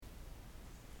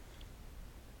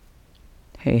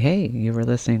Hey, hey, you were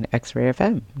listening to X-Ray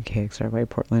FM, KXRY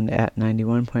Portland at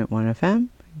 91.1 FM,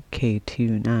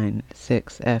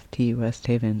 K296FT West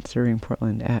Haven, serving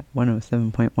Portland at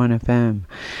 107.1 FM,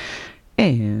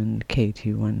 and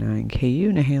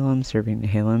K219KU Nehalem, serving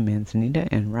Nehalem, Manzanita,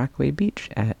 and Rockaway Beach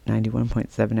at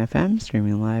 91.7 FM,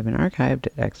 streaming live and archived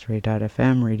at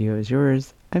xray.fm. Radio is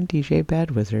yours. I'm DJ Bad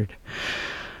Wizard.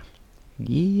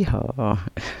 Yeehaw.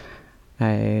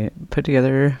 I put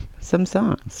together some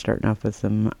songs, starting off with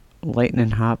some lightnin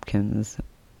Hopkins.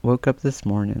 Woke up this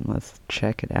morning. Let's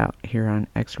check it out here on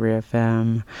X-Ray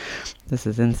FM. This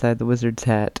is Inside the Wizard's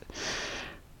Hat.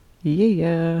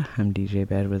 Yeah, I'm DJ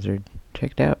Bad Wizard.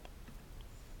 Check it out.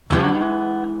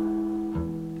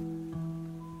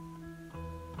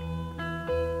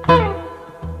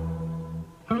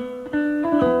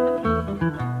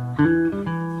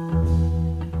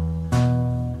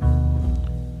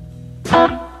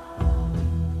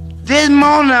 This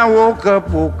morning I woke up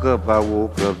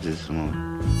this morning.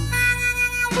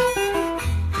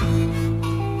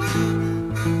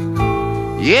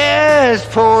 Yes,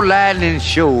 poor lightning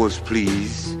show us,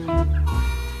 please.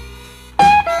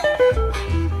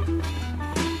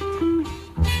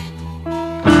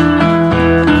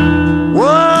 Whoa,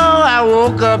 I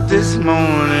woke up this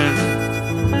morning.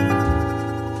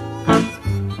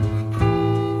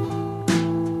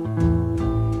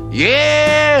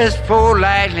 Yes, poor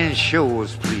lightning show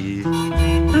us, please.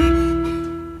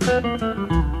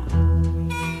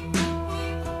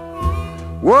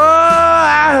 Whoa,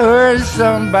 I heard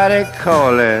somebody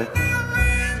calling.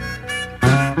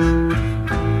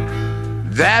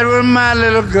 That was my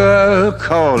little girl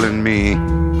calling me.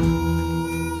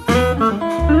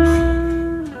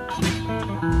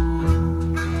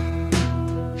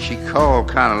 She called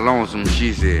kind of lonesome,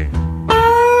 she said,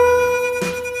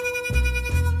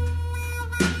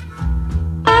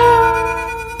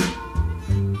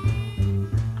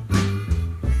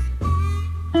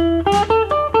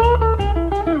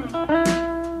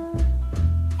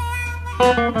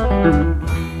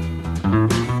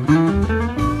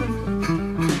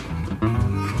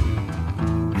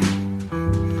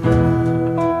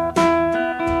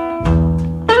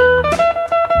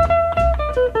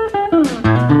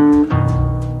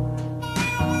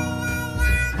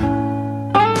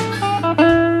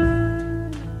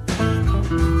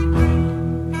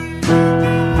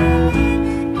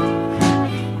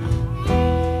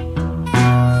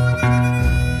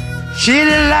 she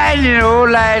the lightning, oh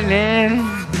lightning.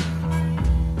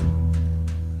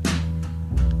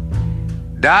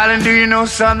 Darling, do you know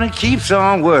something keeps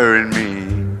on worrying me?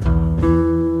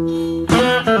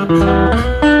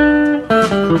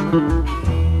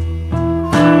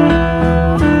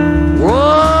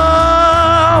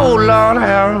 Whoa, Lord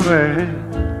have mercy.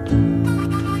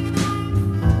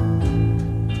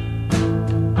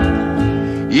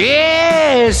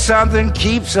 Yeah, something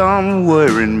keeps on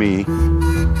worrying me.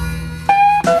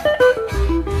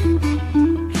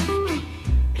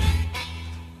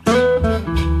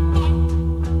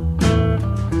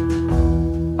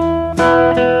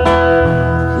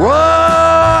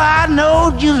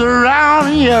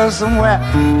 Somewhere,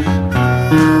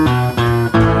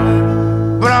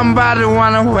 but I'm about to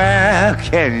wonder where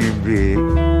can you be?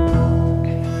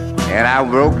 And I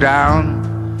broke down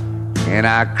and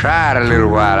I cried a little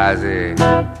while. I said,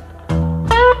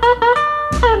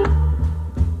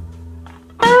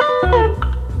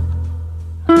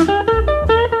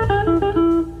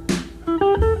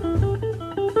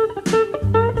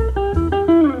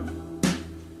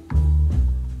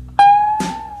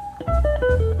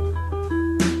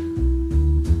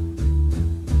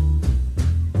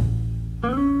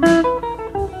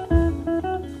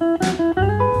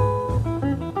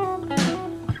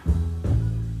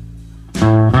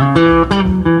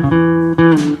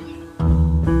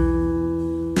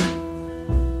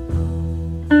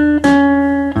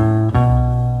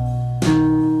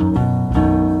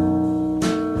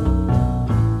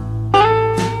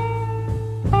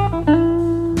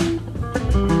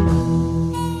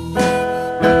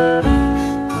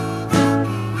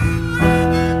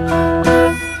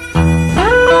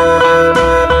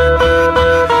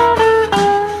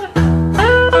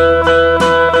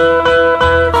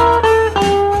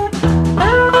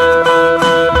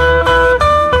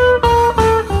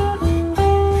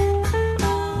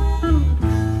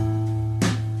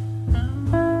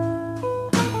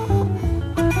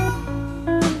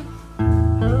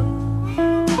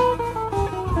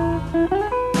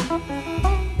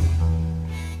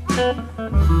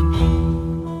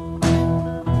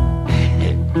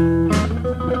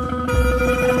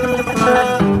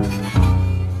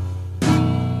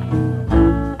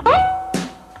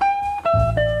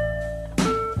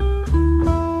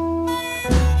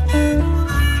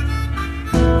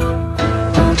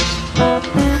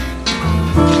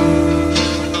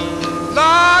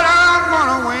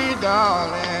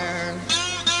 darling.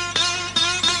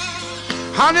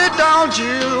 Honey, don't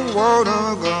you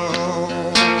wanna go?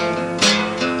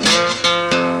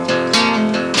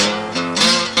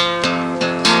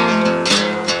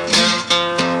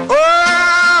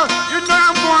 Oh, you know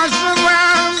I'm going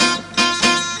somewhere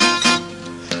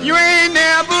you ain't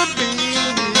never been.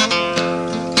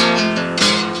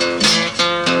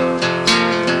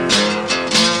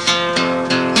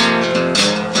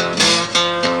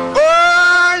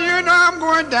 Oh, you know I'm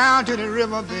going down to the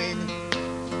river, baby.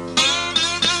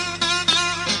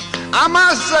 I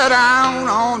must sit down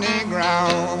on the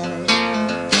ground.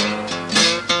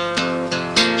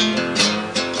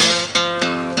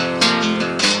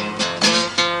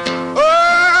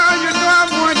 Oh, you know I'm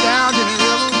going down to the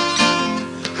river.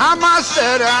 I must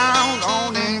sit down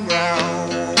on the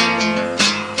ground.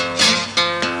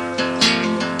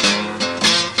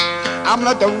 I'm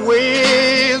let the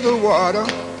waves of water,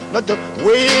 let the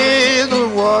waves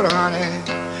of water, honey,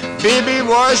 baby,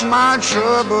 wash my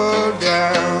trouble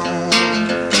down.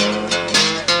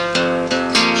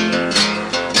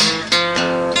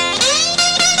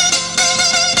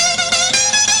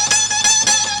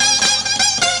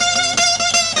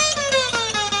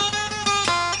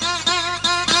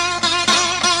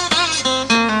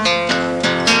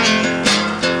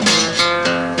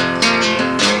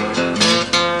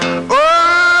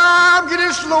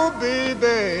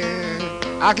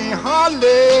 I can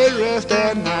hardly rest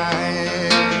at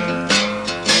night.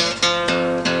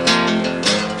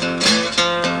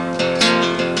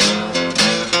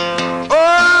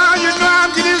 Oh, you know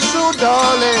I'm getting so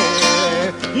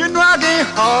darling. You know I can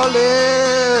hardly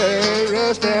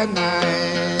rest at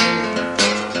night.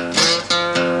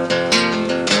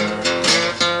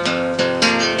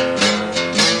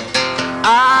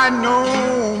 I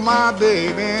know my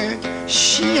baby,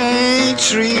 she ain't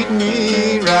treat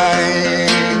me right.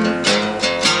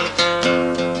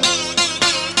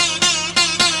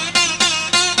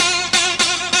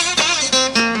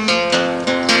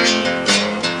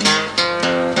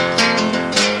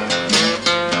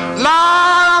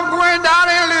 Lord, I'm going down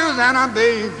in Louisiana,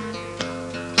 baby.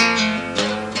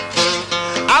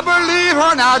 I believe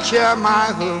her now, cheer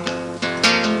my hook.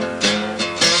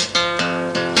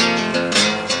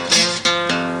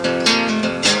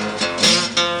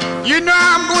 You know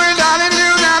I'm going down in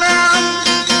Louisiana.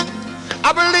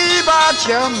 I believe I'll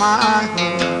cheer my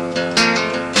hood.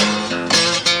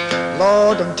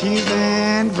 Lord, them teeth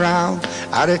and brown,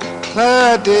 I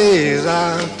declare days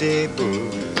out they blue.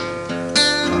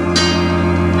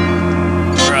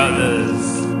 Brothers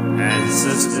and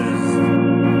sisters,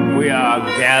 we are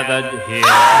gathered here.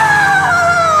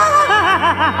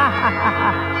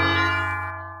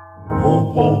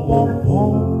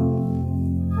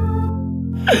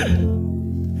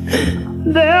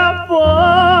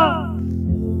 Therefore,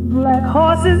 black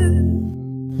horses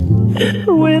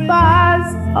with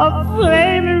eyes of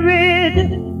flaming red,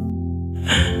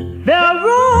 there are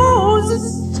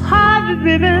roses tied with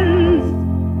ribbons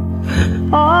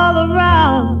all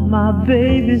around my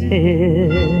baby's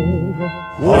head.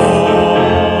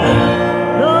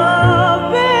 The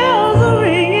bells are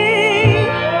ringing,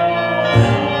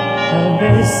 and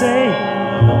they say,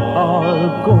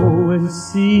 I'll go and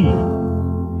see.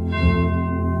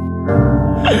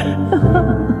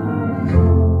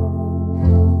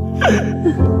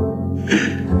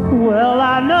 Well,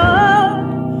 I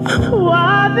know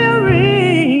why they're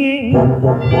ringing.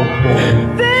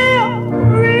 They're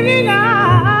ringing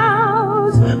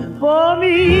out for me.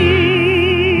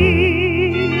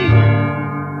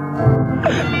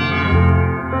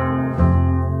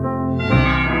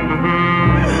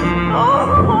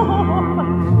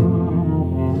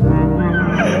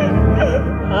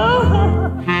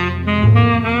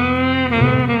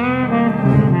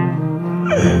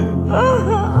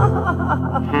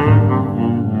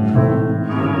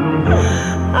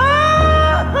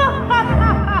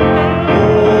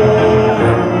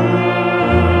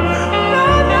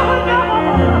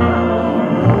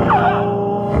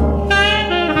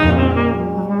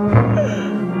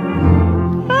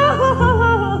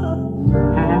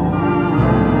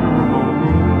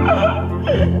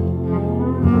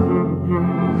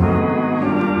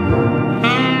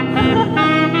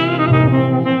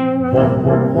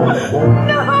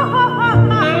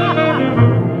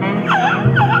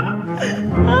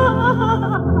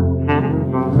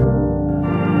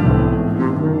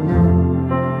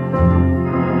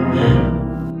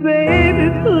 Baby,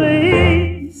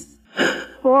 please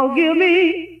forgive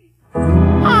me.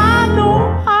 I know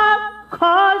I've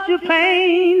caused you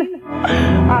pain.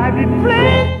 I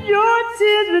replaced your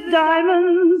tears with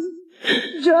diamonds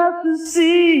just to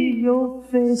see your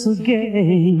face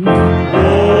again. The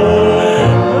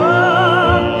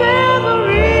bells are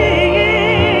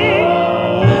ringing,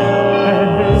 and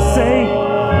they say I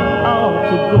ought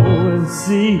to go and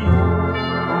see.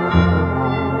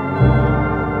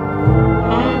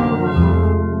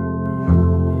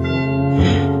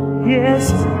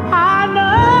 Yes, I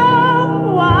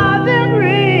know why they're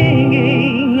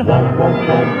ringing.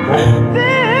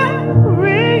 They're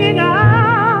ringing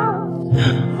out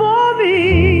for me.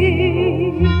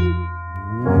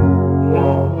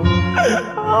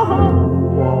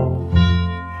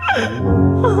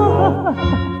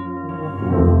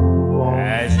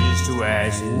 Ashes to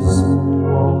ashes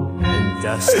and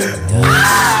dust to dust.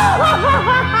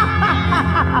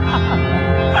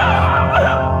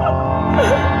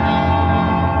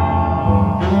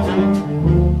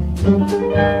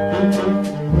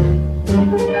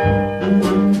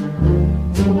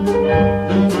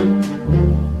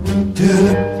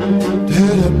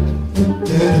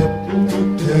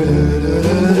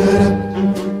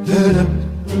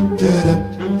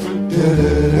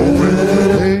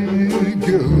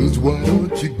 Girls, why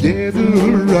don't you gather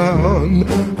around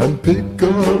and pick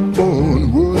up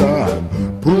on what I'm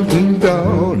putting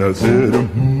down? I said,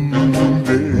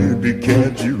 baby,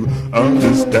 can't you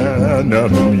understand?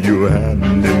 I'm your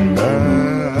hand in mine.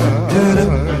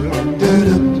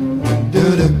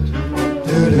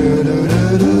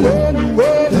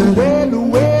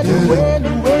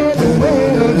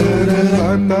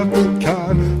 I'm not the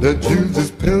kind that uses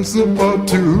pencil or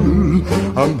tool.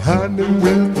 I'm handling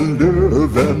with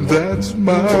love, and that's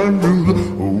my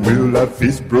rule. Will I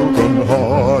face broken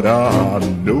heart? I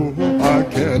know I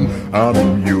can.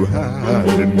 I'm your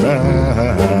hand in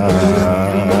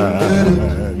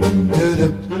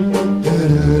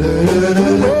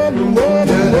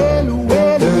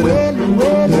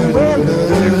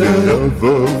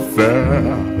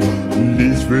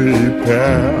needs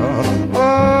repair.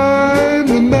 I'm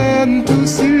the man to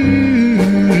see.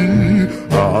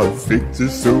 Our fix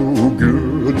is so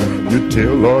good, you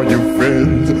tell all your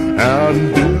friends,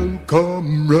 and they'll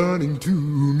come running to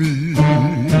me.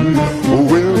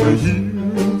 Well,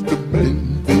 here's the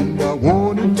main thing I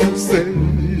wanted to say.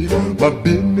 My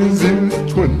business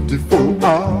is 24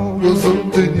 hours a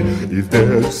day. If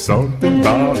there's something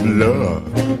about love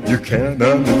you can't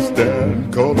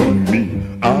understand, call on me,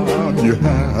 I'm your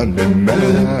handyman.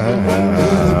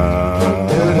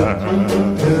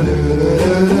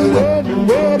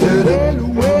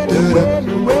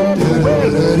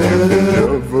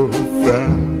 Never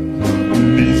found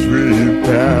needs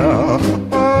repair.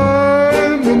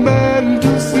 I'm the man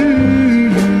to see.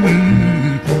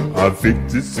 I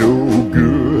fix it so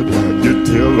good, you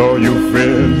tell all your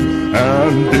friends,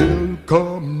 and they'll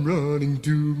come running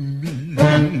to me.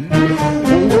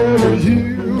 Well,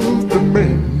 here's the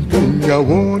main thing I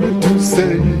wanted to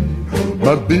say.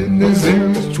 My business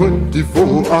is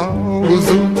 24 hours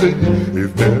a day.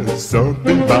 If there's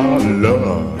something about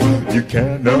love you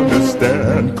can't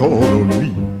understand, call on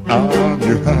me, I'm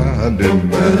your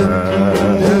handyman.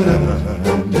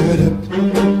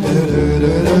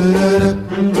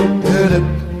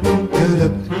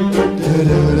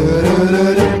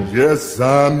 Yes,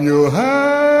 I'm your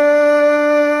handyman.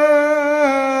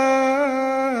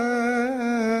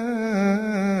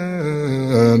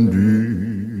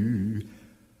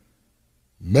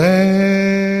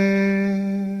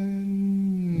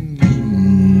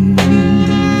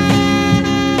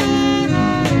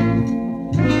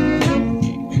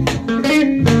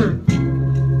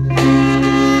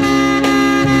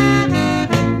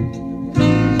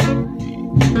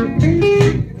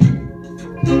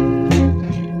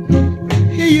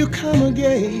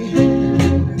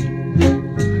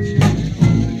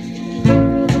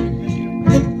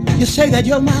 Say that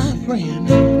you're my friend.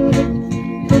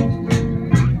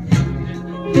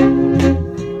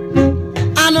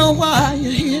 I know why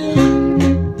you're here.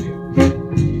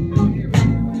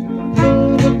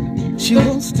 She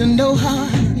wants to know how I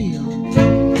feel.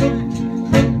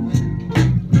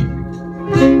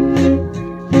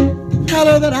 Tell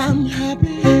her that I'm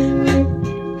happy.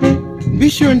 Be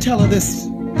sure and tell her this.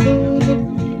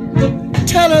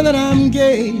 Tell her that I'm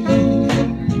gay.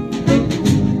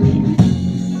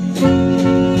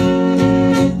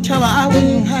 Tell her I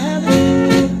wouldn't have it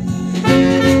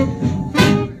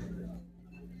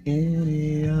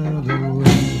any other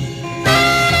way.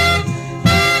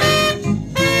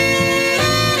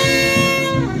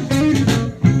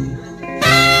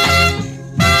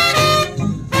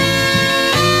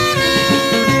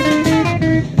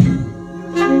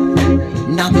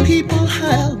 Now people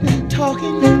have been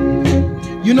talking.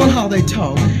 You know how they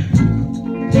talk.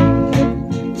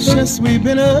 since we've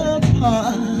been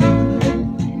apart.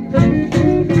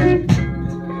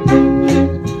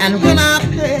 And when I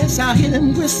pass, I hear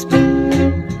them whisper.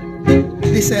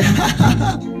 They say, ha ha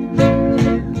ha,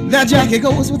 that Jackie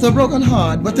goes with a broken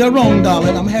heart. But they're wrong,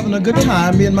 darling, I'm having a good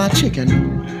time, me and my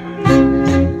chicken.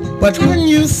 But when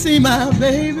you see my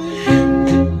baby,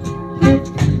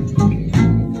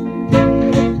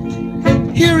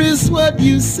 here is what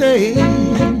you say.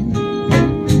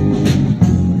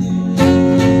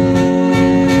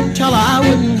 Tell her I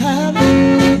wouldn't have it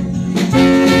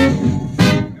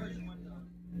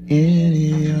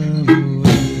any other way.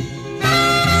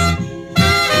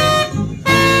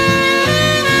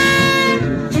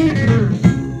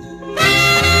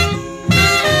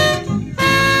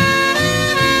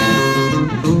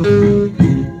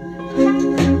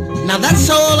 Now that's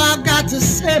all I've got to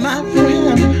say, my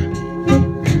friend.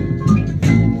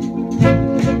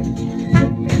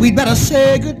 We'd better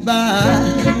say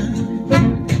goodbye.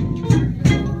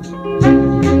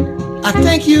 I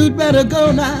think you'd better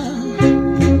go now,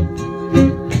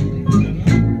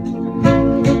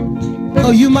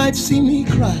 or you might see me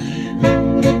cry.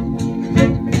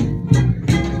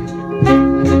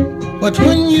 But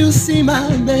when you see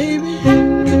my baby,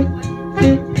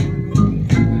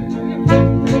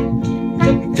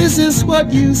 this is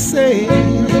what you say.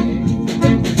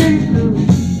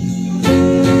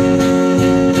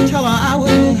 Tell her I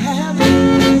wouldn't have it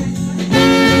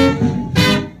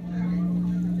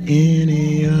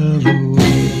any other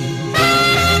way.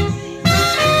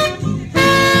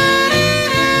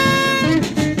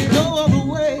 No other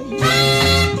way.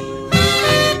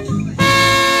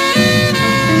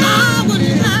 I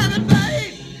wouldn't have it,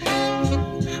 babe.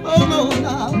 Oh no,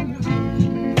 no.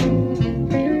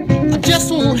 I just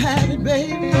won't have it,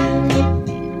 baby.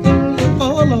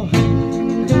 Oh Lord.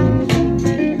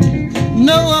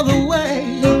 No other way.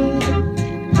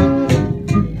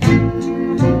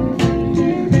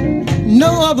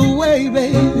 No other way,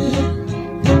 baby.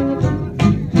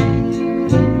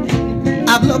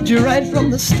 I've loved you right from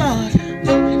the start.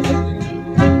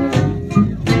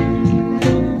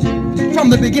 From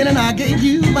the beginning I gave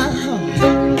you my heart.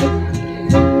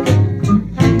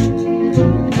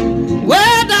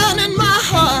 Way down in my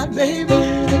heart, baby.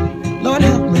 Lord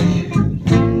help me.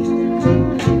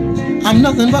 I'm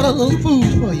nothing but a little fool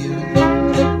for you.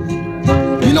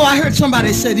 You know, I heard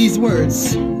somebody say these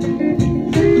words.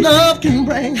 Love can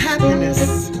bring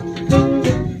happiness,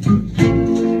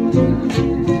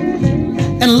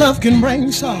 and love can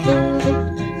bring sorrow.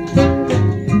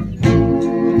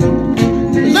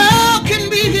 Love can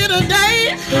be here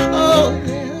today. Oh,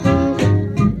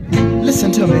 yeah.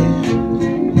 Listen to me.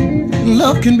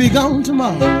 Love can be gone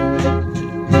tomorrow.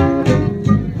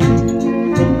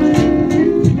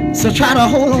 So try to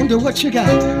hold on to what you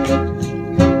got.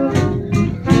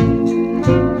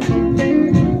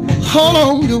 Hold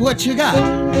on to what you got.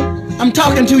 I'm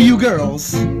talking to you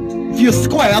girls. If you're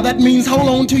square, that means hold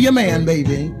on to your man,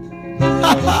 baby.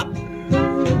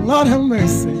 Lord have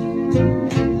mercy.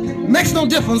 Makes no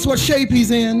difference what shape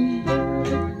he's in.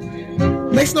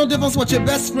 Makes no difference what your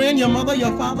best friend, your mother,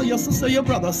 your father, your sister, your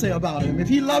brother say about him. If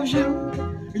he loves you,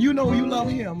 you know you love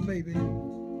him, baby.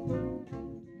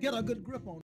 Get a good grip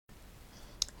on it.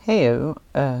 Hey,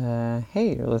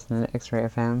 you're listening to X-Ray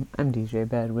FM. I'm DJ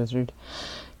Bad Wizard.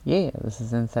 Yeah, this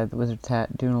is Inside the Wizard's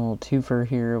Hat, doing a little twofer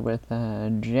here with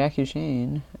Jackie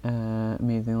Shane,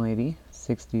 amazing lady,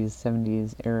 60s,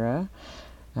 70s era,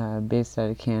 based out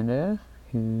of Canada,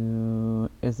 who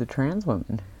is a trans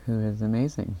woman, who is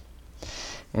amazing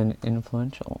and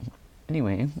influential.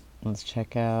 Anyway, let's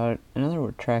check out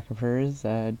another track of hers,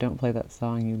 Don't Play That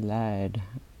Song, You Lied.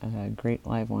 A great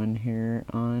live one here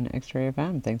on X-Ray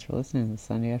FM. Thanks for listening this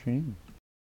Sunday afternoon.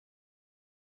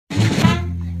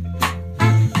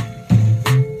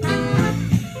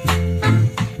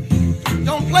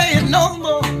 Don't play it no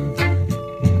more.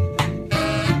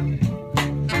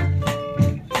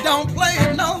 Don't play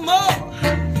it no more.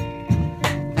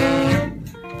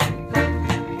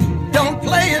 Don't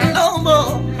play it no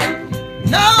more.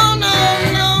 No, no,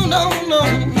 no, no, no,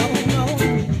 no, no.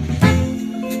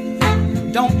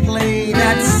 Don't play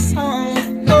that song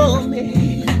for me.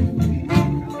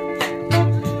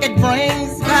 It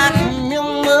brings back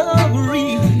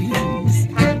memories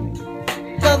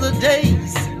of the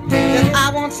days that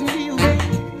I once knew,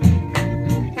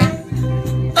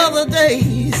 other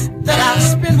days that I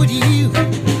spent with you.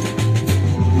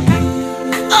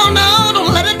 Oh no,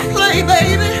 don't let it play,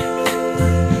 baby.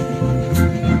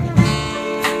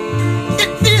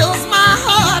 It fills my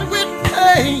heart with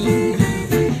pain.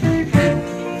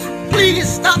 Please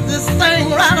stop this thing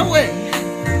right away.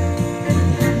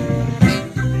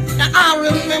 Now I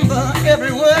remember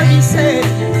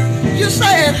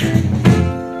said,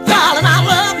 darling, I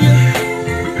love you.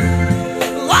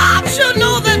 I should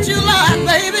know that you lied,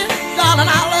 baby. Darling,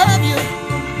 I love you.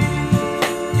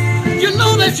 You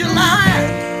know that you lied.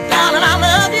 Darling, I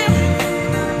love you.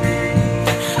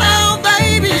 Oh,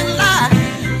 baby, you lied.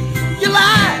 You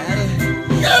lied.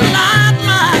 You lied,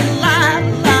 lied.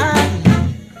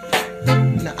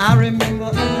 Now, I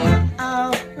remember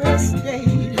our first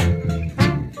date.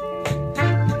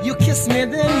 You kissed me,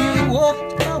 then you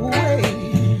walked away.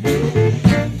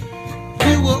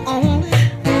 You were only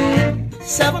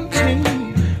 17.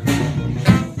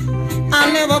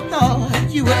 I never thought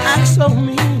you would act so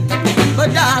mean.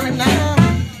 But darling, now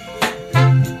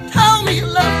told me you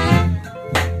love me.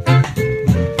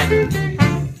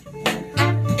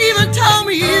 Even told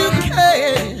me you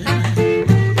cared.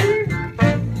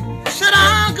 Said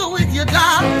I'll go with you,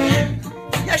 darling.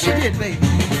 Yes, you did, baby.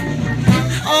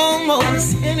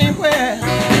 Almost anywhere.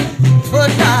 But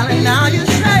darling, now you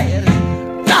said,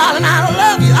 darling, I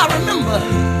love you. I remember.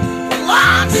 Oh,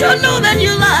 I sure know that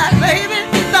you lied, baby.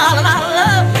 Darling, I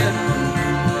love you.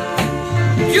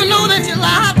 You know that you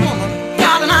lied, woman.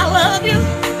 Darling, I love you.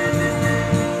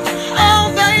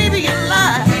 Oh, baby, you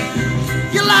lied.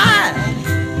 You lied.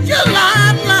 You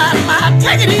lied, lied, lied.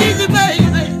 Take it easy, baby.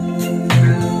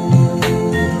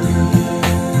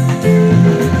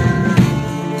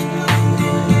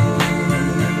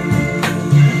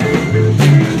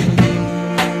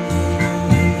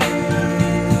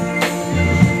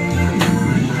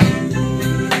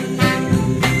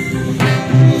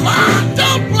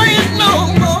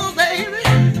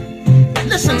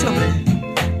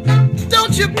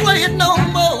 Play it no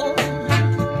more.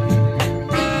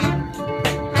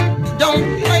 Don't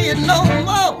play it no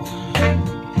more.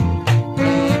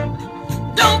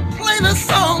 Don't play the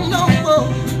song no more.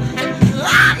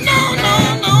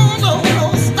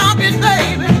 No. Stop it,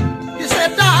 baby. You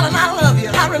said, darling, I love you.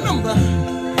 I remember.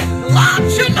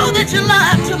 Lord, you know that you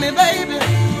lied to me, baby.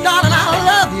 Darling, I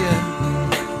love you.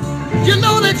 You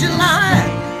know that you lied.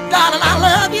 Darling, I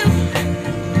love you.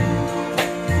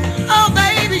 Oh,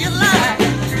 baby, you lied.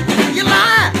 You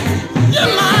lied. You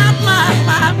lied, lied,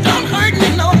 lied. Don't hurt me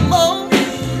no more.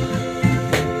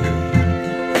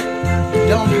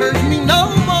 Don't hurt me no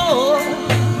more.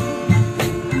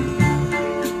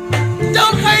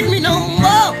 Don't hurt me no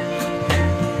more.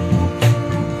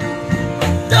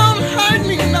 Don't hurt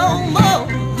me no more.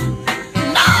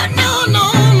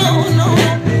 No.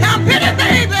 Now, pity,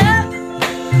 baby.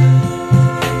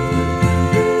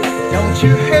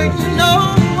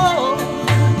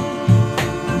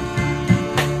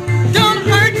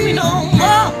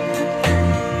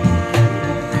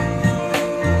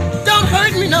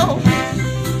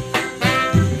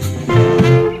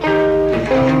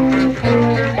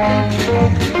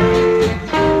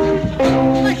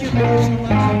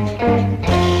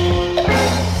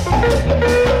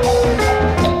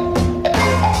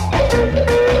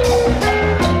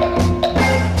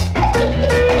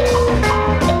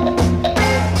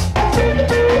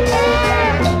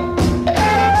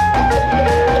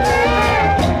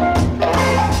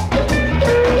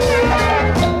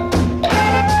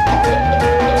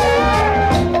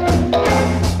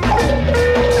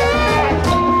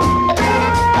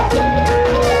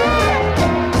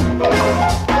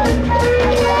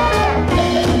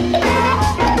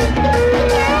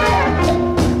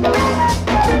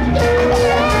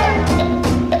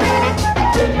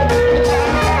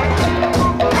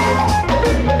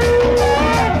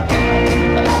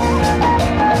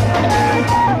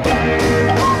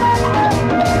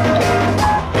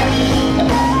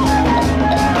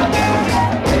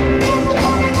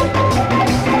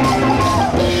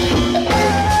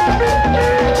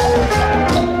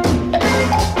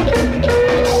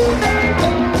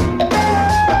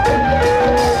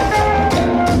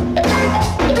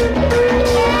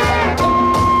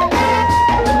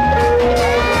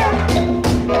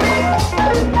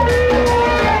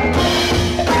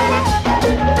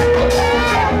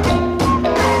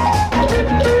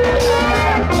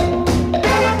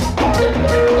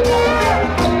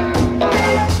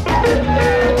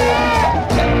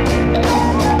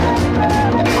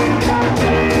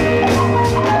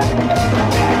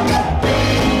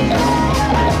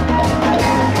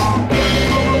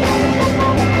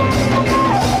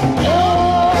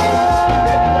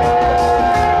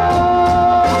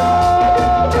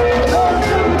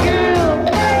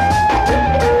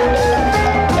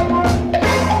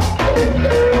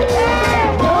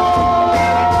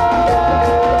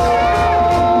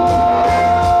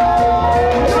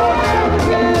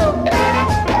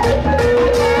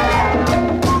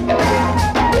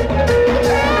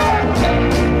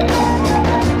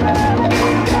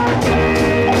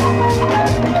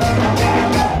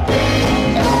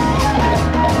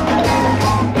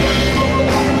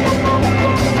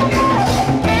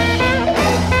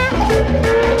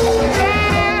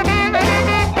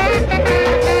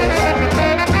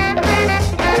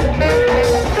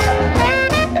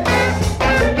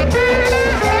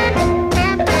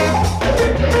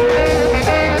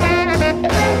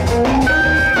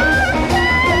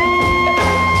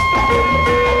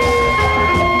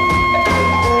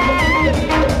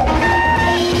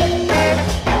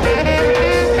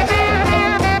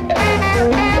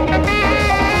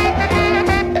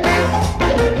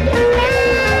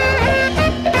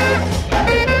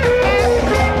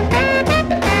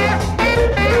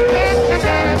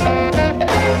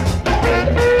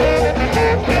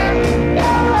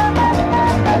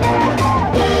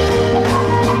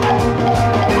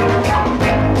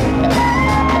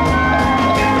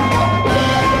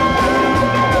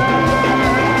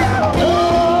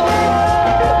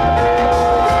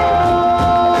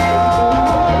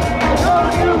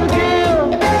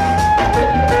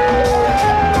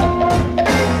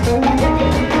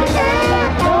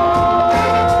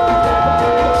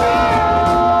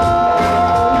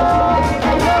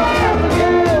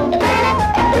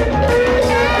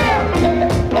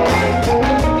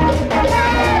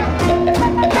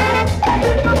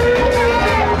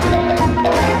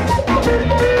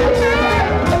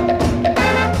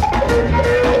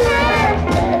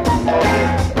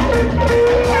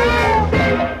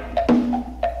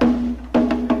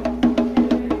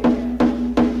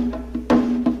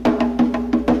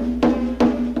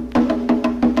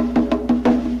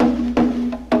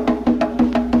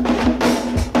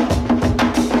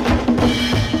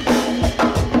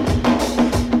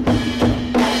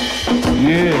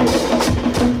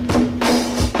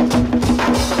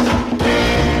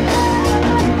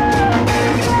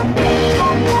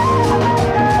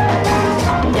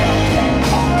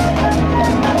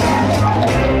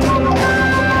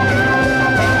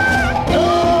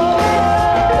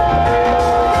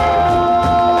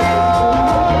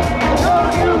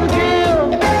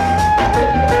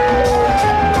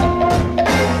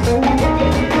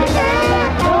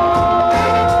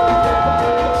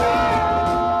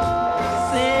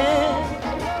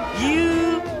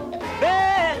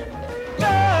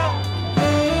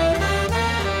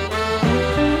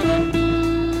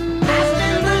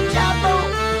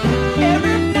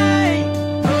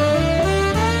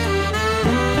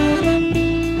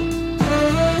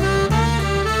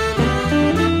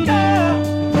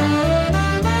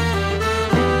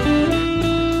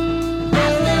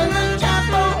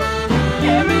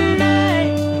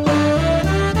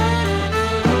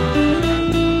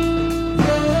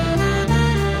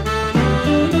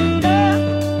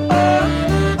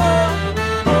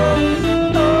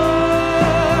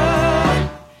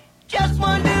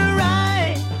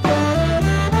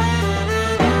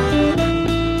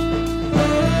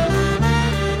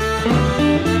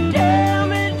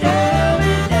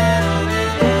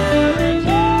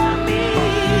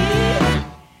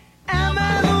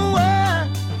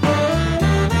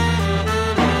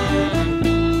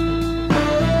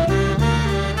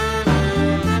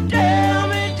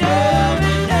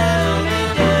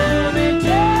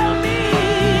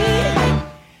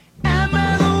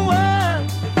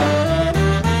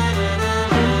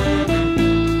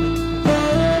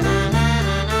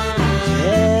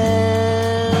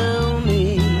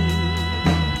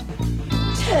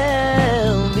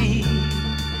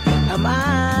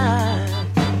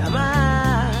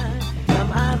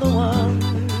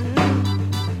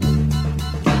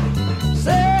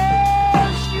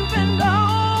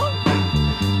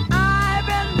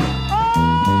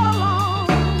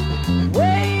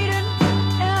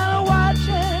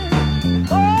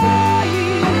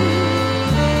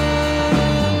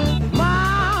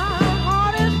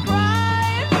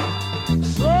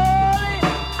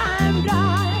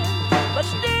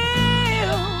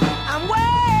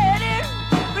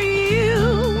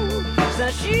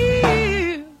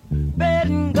 she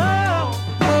betting girl.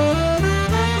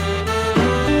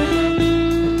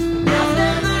 I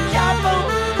stand the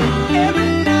chapel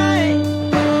every night.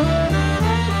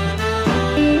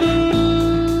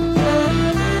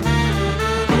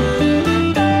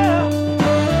 Girl,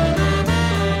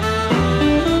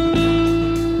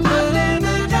 I stand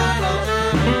the chapel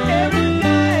every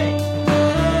night.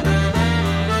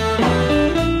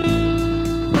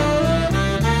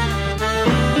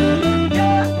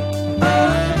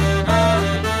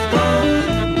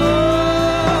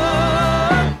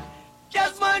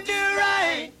 Just want you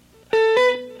right.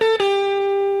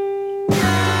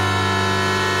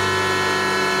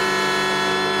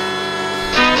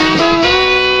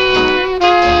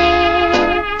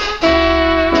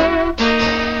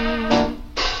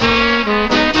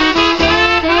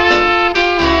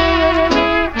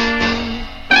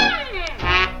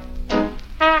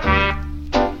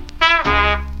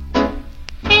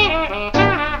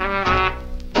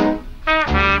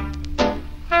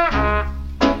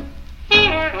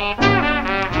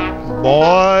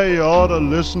 Boy, you ought to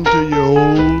listen to your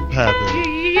old pappy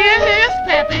Yes,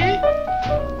 Pappy.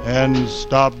 and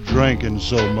stop drinking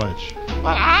so much.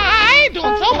 Well, I ain't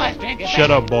doing so much drinking.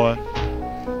 Shut up, boy.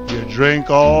 You drink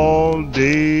all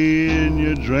day and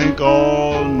you drink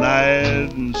all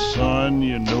night, and son,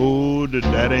 you know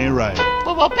that ain't right.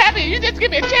 Well, Pappy, you just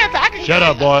give me a chance. I can. Shut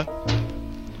up, boy.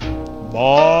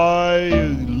 Boy,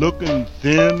 you're looking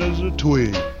thin as a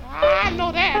twig. I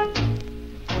know that.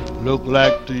 Look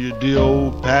like to your dear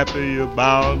old pappy you're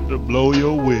bound to blow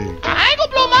your wig. I ain't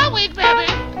gonna blow my wig,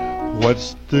 Pappy.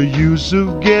 What's the use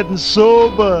of getting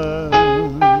sober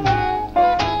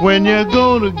when you're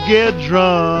gonna get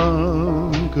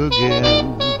drunk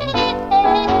again?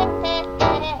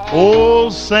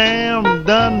 Old Sam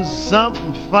done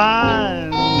something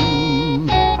fine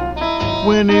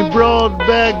when he brought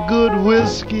back good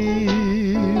whiskey,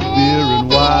 beer and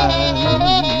wine.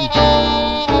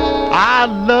 I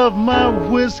love my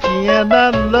whiskey and I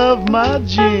love my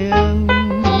gin.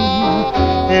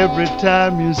 Every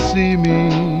time you see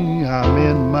me, I'm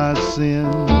in my sin.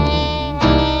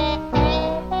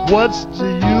 What's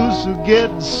the use of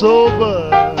getting sober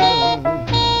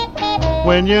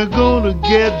when you're gonna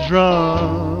get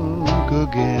drunk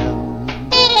again?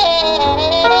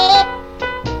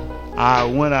 I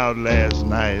went out last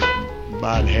night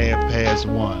about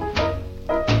 1:30.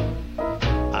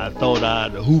 I thought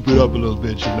I'd hoop it up a little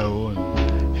bit, you know,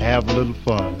 and have a little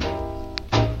fun.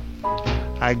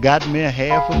 I got me a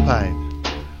half a pint,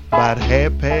 about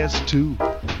 2:30.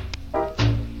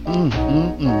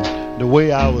 The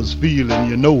way I was feeling,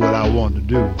 you know what I want to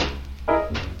do.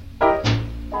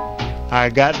 I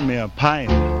got me a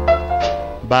pint,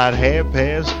 about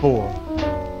 4:30.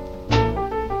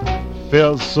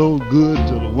 Felt so good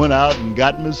till I went out and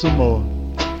got me some more.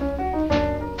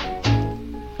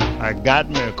 I got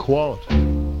me a quart,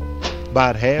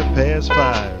 about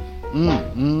 5:30.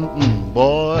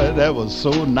 Boy, that was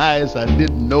so nice, I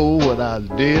didn't know what I was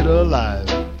dead or alive.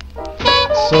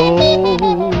 So,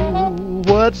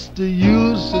 what's the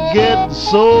use of getting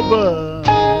sober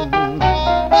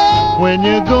when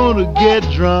you're gonna get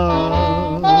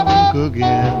drunk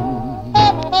again?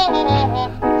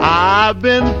 I've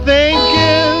been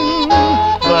thinking,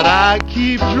 but I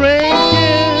keep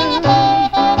drinking.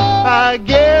 I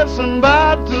guess I'm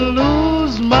about to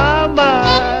lose my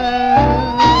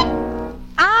mind.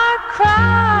 I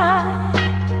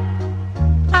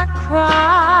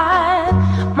cried,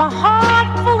 my heart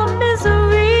full of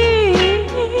misery.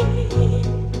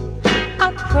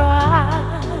 I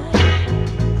cried,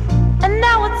 and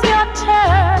now it's your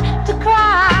turn to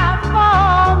cry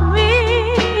for me.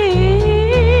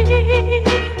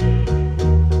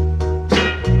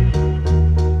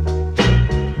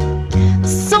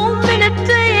 So many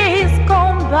days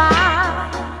gone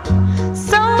by,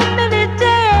 so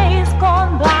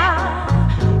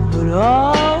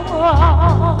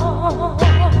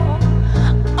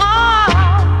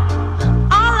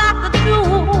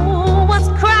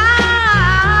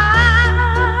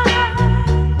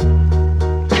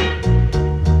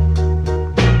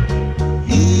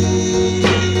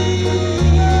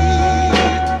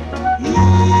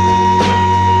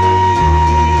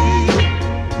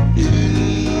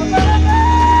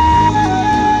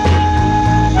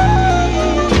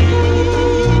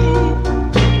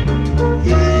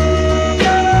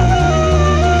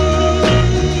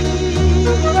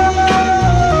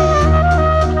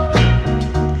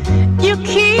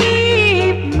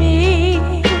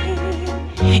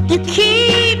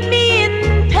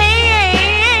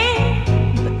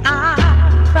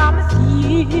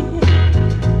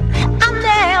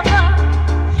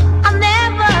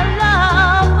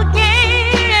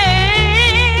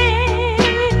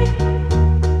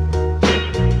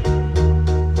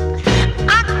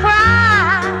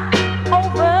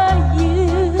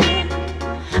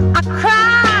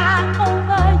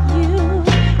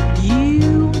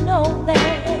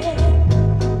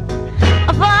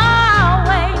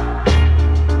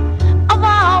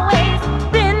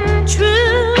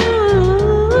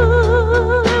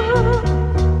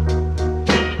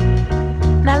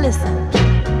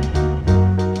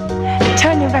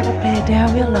Turn your record player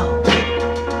down real low.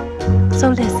 So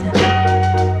listen.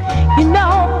 You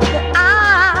know that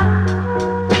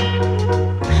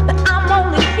I'm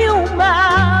only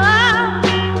human.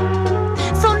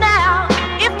 So now,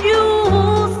 if you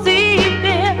see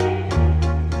him,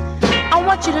 I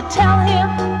want you to tell him,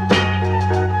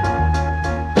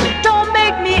 don't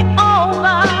make me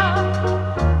over.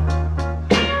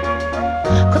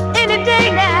 'Cause any day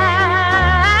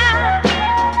now,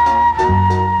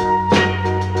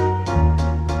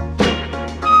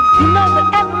 you know that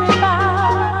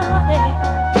everybody,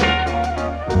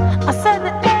 I said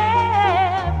that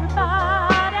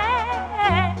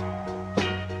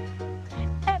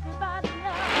everybody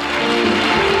knows.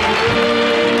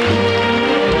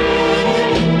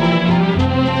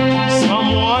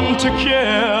 Someone to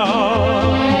care,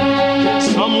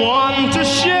 someone to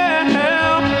share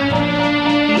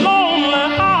lonely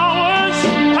hours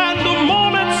and the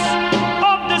moments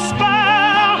of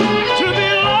despair. To be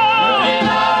loved,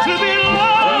 to be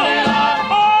loved.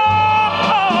 Oh,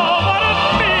 what a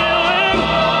feeling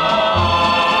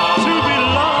to be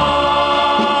loved.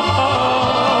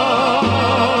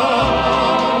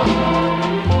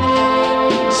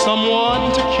 Someone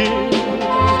to kiss,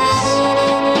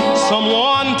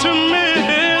 someone to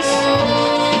miss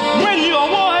when you're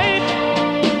away,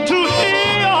 to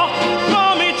hear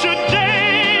from each day,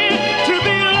 to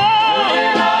be loved,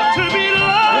 to be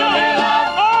loved.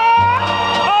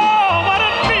 Oh, what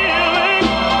a feeling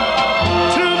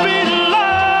to be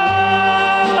loved.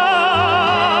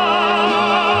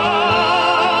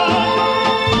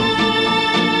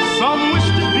 Some wish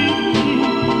to be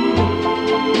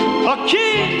a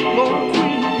king or a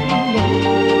queen.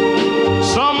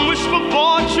 Some wish for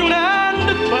fortune and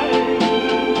fame,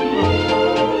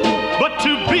 but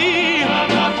to be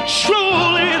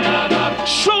truly,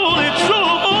 truly,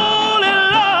 truly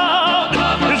loved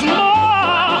is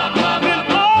more than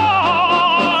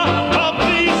all of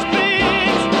these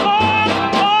things.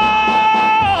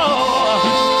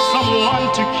 Someone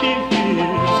to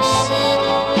kiss,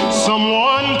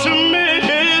 someone to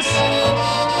miss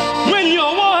when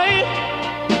you're away,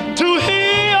 to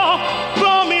hear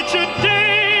from each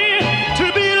day, to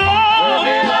be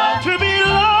loved, to be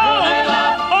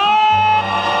loved. Oh,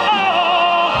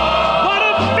 what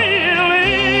a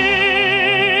feeling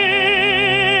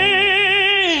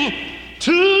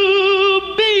to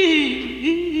be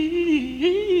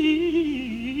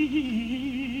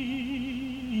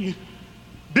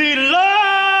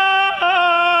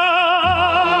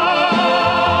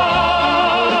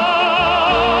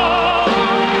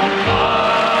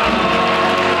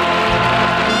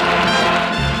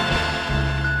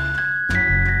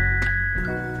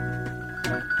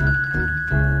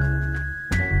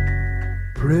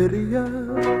prettier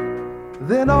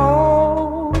than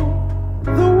all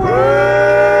the world.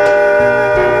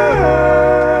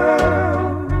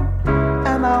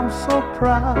 And I'm so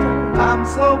proud, I'm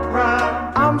so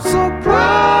proud, I'm so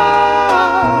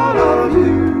proud of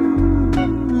you.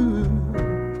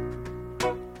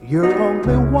 You're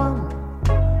only one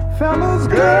fella's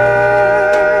girl,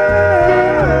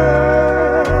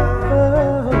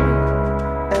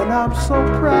 and I'm so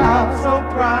proud, so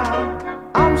proud,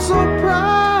 I'm so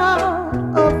proud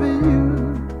of you.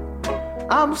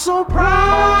 I'm so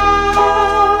proud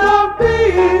of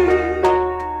being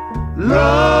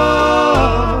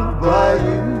loved by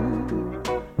you.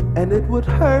 And it would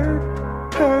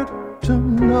hurt to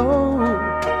know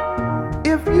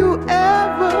if you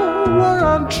ever were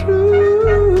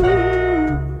untrue.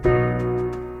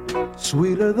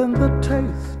 Sweeter than the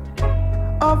taste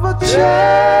of a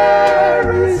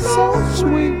cherry, so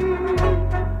sweet.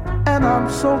 And I'm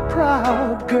so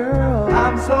proud, girl,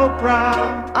 I'm so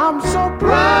proud, I'm so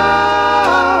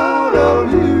proud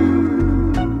of you.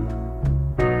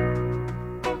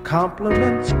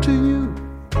 Compliments to you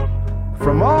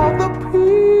from all the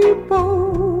people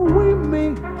we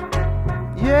meet.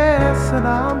 Yes, and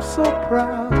I'm so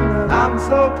proud, I'm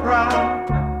so proud.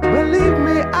 Believe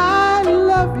me, I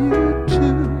love you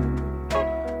too.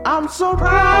 I'm so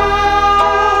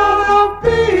proud of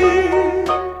being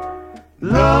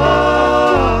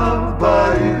loved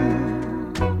by you.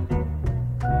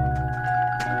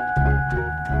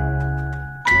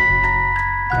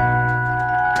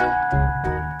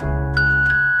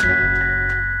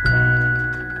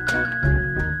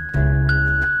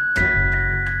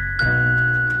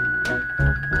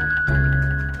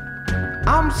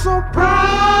 I'm so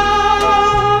proud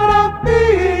of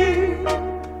being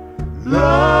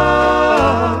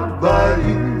loved by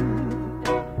you.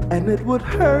 And it would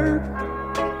hurt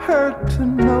to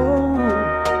know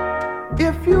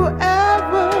if you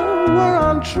ever were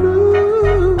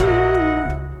untrue.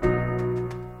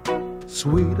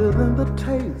 sweeter than the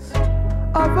taste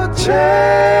of a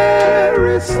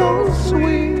cherry so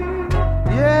sweet.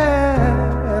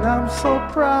 Yeah, and I'm so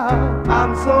proud,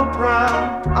 I'm so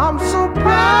proud, I'm so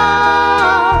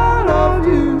proud of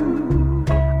you.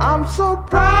 I'm so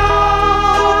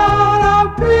proud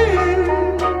of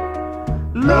being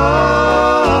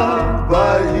loved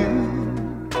by you.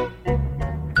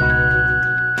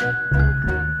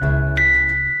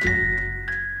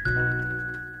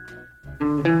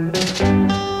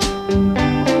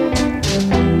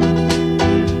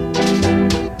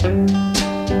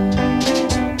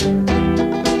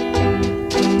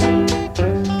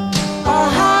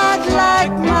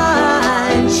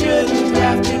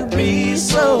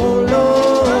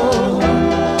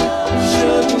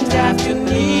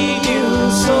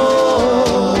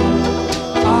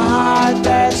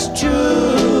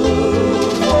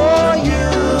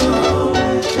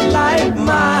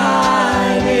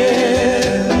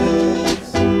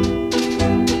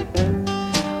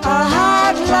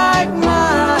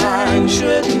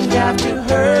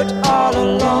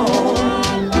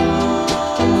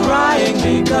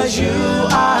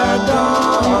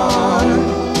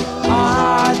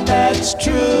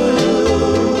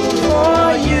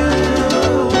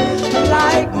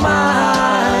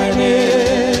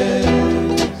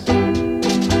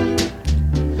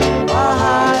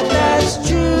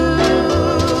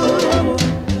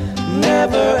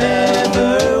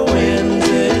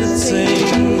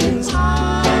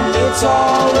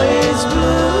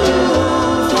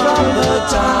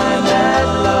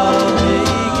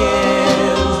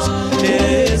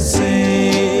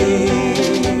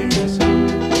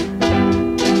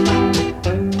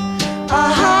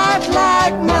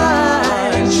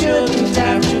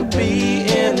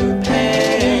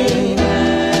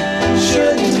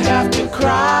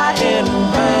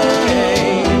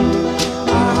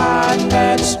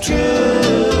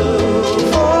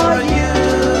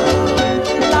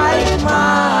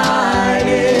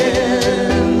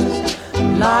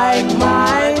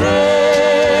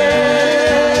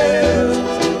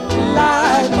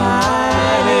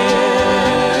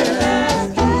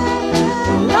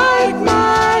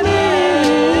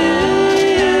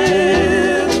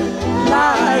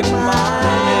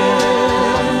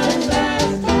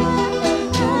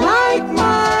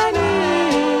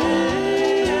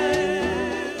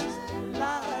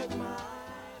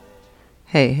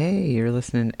 Hey, you're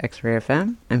listening to X-Ray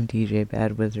FM. I'm DJ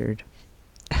Bad Wizard.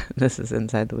 This is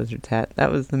Inside the Wizard's Hat.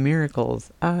 That was The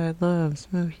Miracles. I love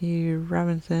Smokey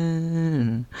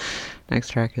Robinson. Next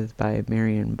track is by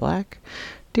Marion Black,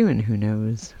 doing Who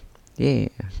Knows. Yeah,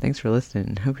 thanks for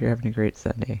listening. Hope you're having a great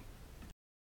Sunday.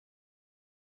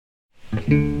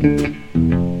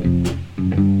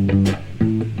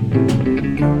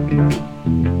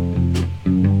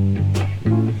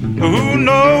 Who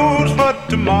knows what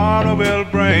tomorrow will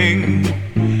bring?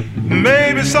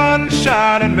 Maybe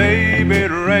sunshine and maybe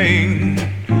rain.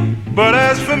 But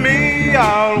as for me,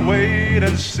 I'll wait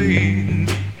and see.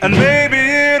 And maybe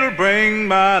it'll bring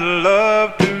my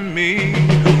love to me.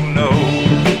 Who knows?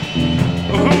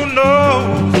 Who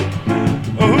knows?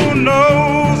 Who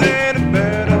knows any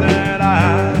better than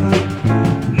I?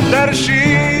 That is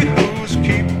she who's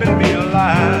keeping me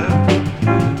alive.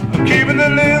 Keeping the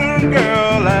little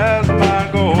girl as my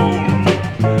goal.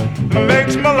 It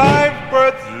makes my life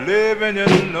worth living, you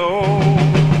know.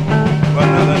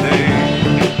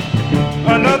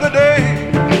 Another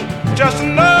day, just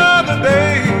another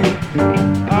day.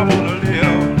 I wanna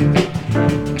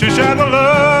live to share the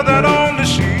love that only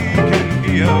she can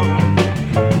give.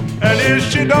 And if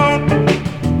she don't,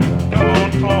 come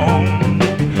on home.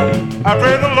 I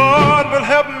pray the Lord will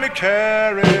help me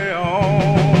carry on.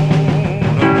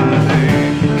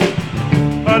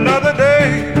 Another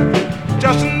day,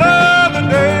 just another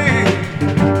day.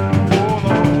 Oh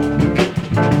Lord.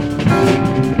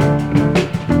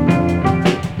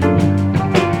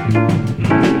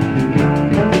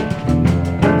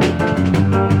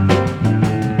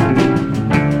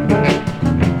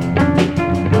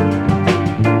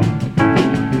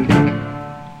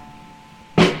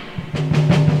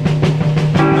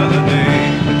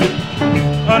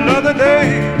 Another day,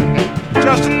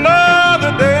 just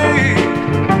another day.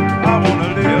 I wanna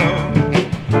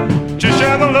live to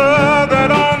share the love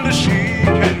that only she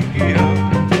can give.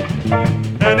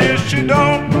 And if she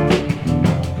don't,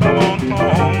 come on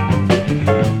home.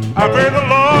 I pray the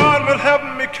Lord will help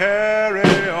me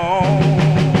carry on.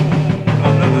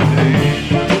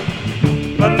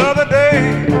 Another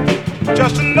day,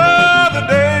 just another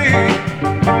day.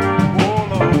 Oh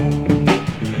Lord,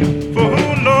 for who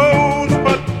knows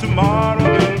what tomorrow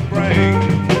will bring.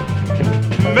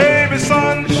 Maybe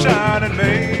sunshine and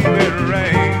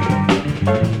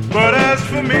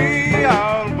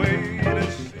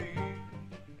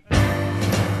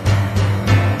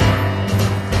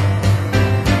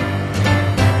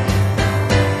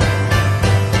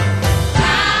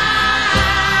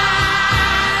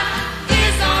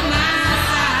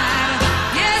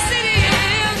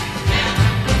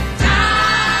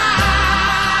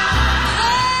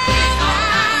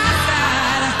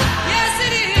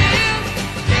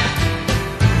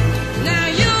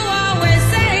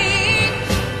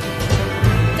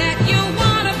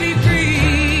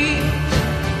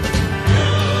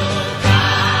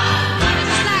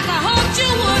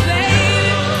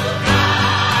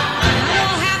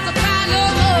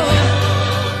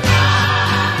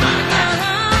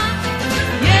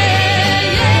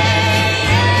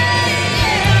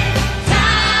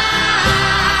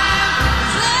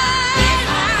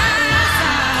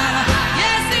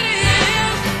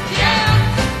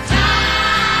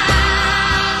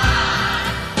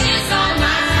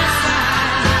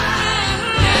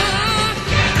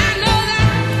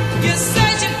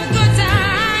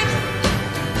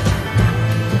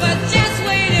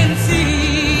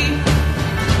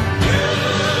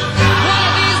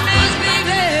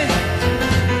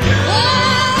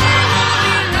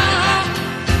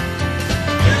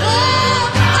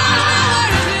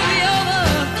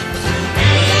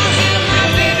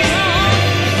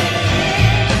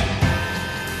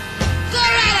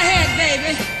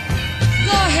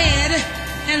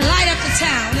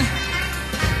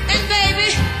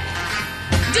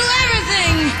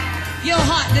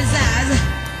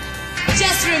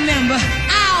just remember,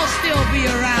 I'll still be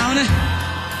around. And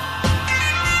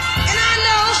I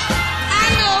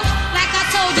know, like I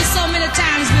told you so many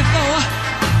times before,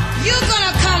 you're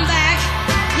gonna come back.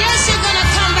 Yes, you're gonna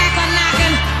come back a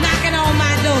knocking on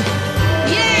my door.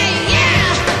 Yeah,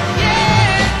 yeah,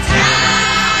 yeah. Time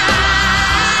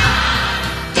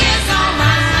is on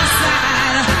my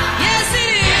side. Yes, it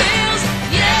is.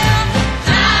 Yeah,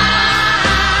 time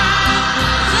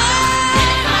is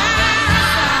on my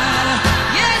side.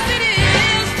 Yes, it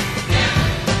is.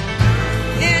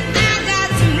 And I got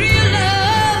some real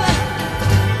love,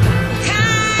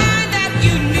 kind that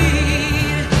you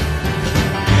need.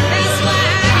 That's why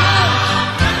I know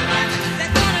that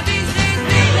one of these days,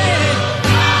 baby,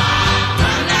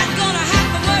 I'm not gonna have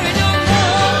to worry no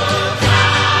more.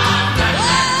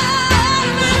 Oh, my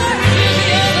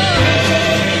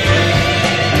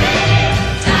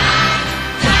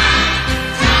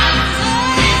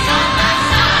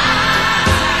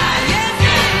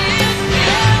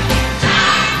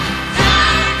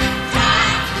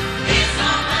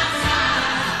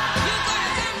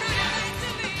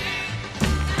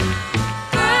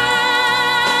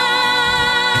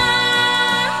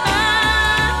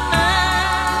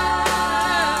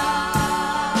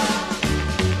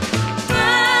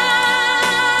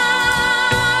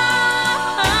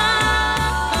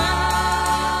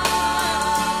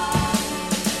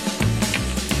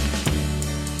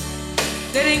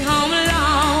sitting home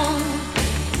alone,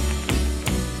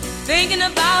 thinking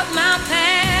about my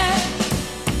past,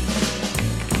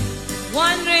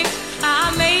 wondering how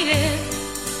I made it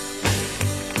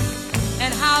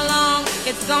and how long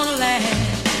it's gonna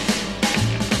last.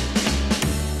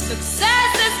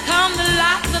 Successes come to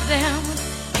lots of them,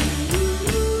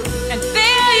 and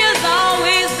failure's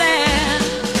always there.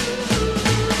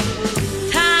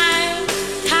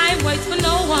 Time waits for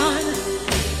no one,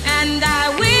 and I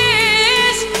wish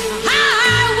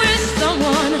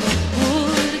someone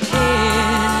would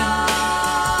care.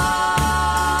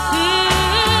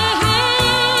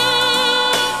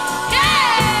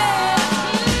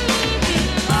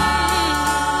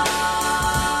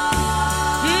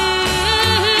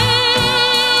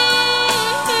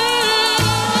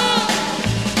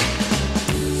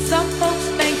 Some folks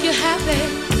think you're happy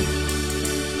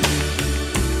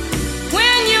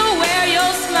when you wear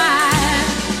your smile.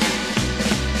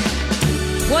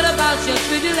 What about your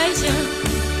tribulation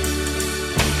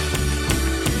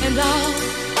and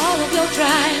all of your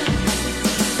trials?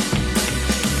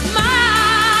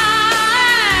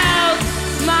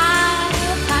 Smile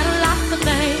at lots of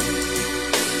things.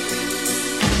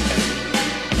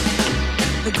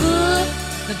 The good,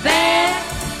 the bad,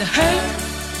 the hurt,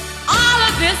 all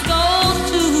of this goes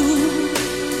too.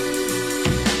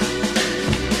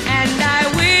 And I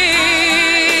wish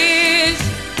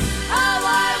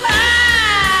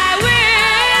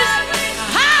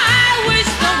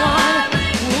someone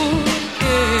would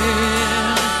care.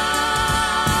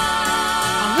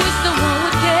 I wish someone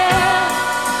would care.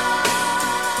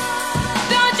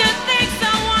 Don't you think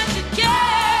someone should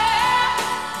care?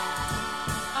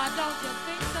 Or don't you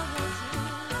think someone should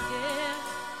care?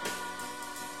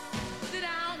 Sit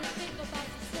down and think about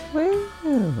yourself. Woo!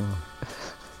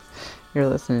 You're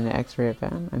listening to X-Ray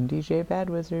FM. I'm DJ Bad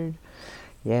Wizard.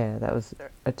 Yeah, that was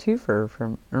a twofer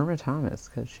from Irma Thomas,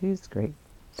 because she's great.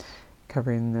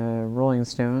 Covering the Rolling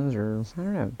Stones, or I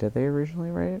don't know, did they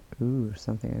originally write it? Ooh,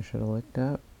 something I should have looked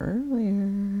up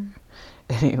earlier.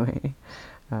 Anyway,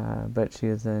 but she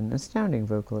is an astounding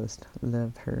vocalist.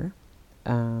 Love her.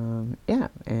 Yeah,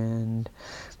 and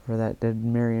for that did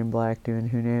Marion Black doing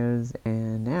Who Knows,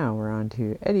 and now we're on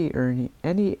to Eddie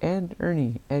and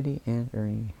Ernie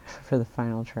for the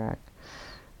final track,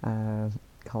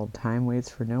 called Time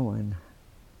Waits for No One.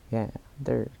 Yeah,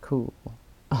 they're cool.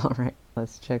 Alright,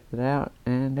 let's check that out,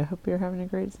 and I hope you're having a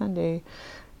great Sunday,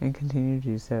 and continue to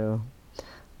do so.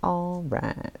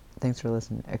 Alright, thanks for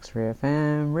listening to X-Ray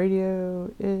FM. Radio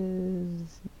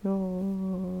is yours.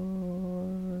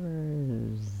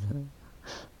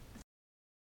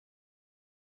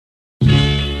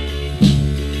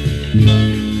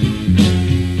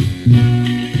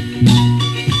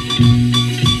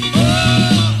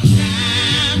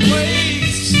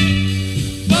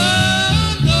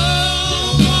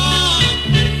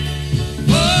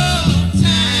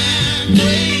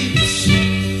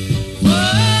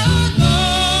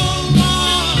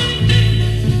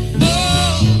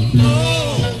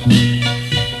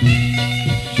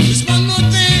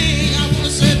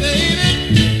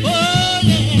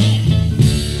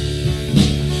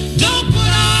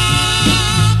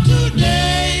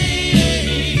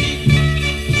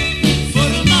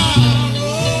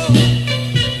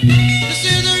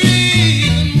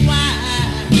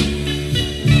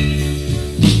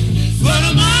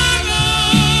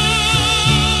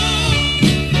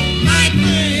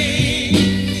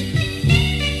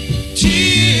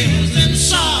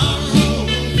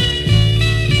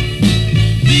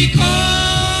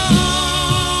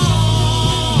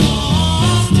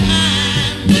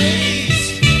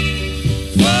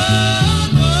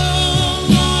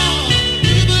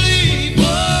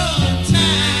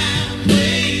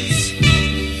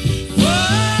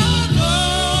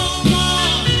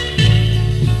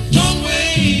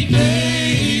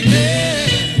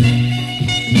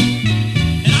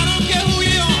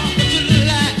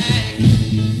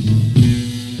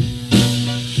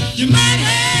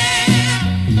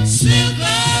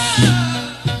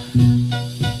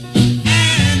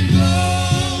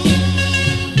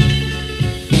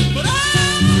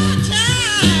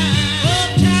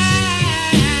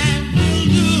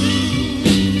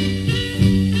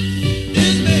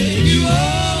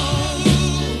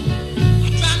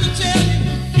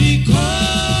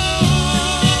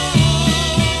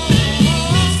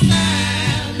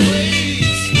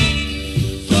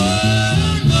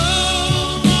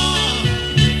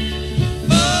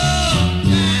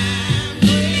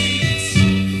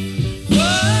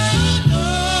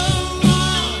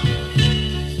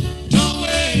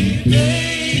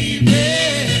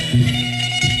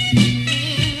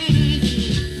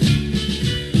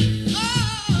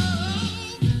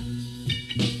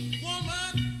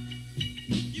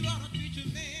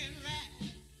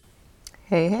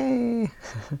 Hey,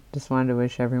 just wanted to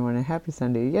wish everyone a happy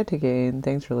Sunday yet again.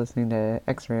 Thanks for listening to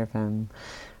X-Ray FM.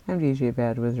 I'm DJ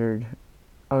Bad Wizard,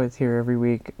 always here every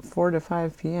week, 4 to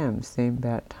 5 p.m. Same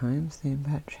bat time, same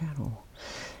bat channel.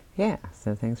 Yeah,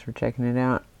 so thanks for checking it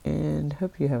out, and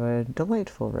hope you have a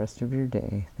delightful rest of your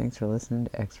day. Thanks for listening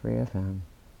to X-Ray FM.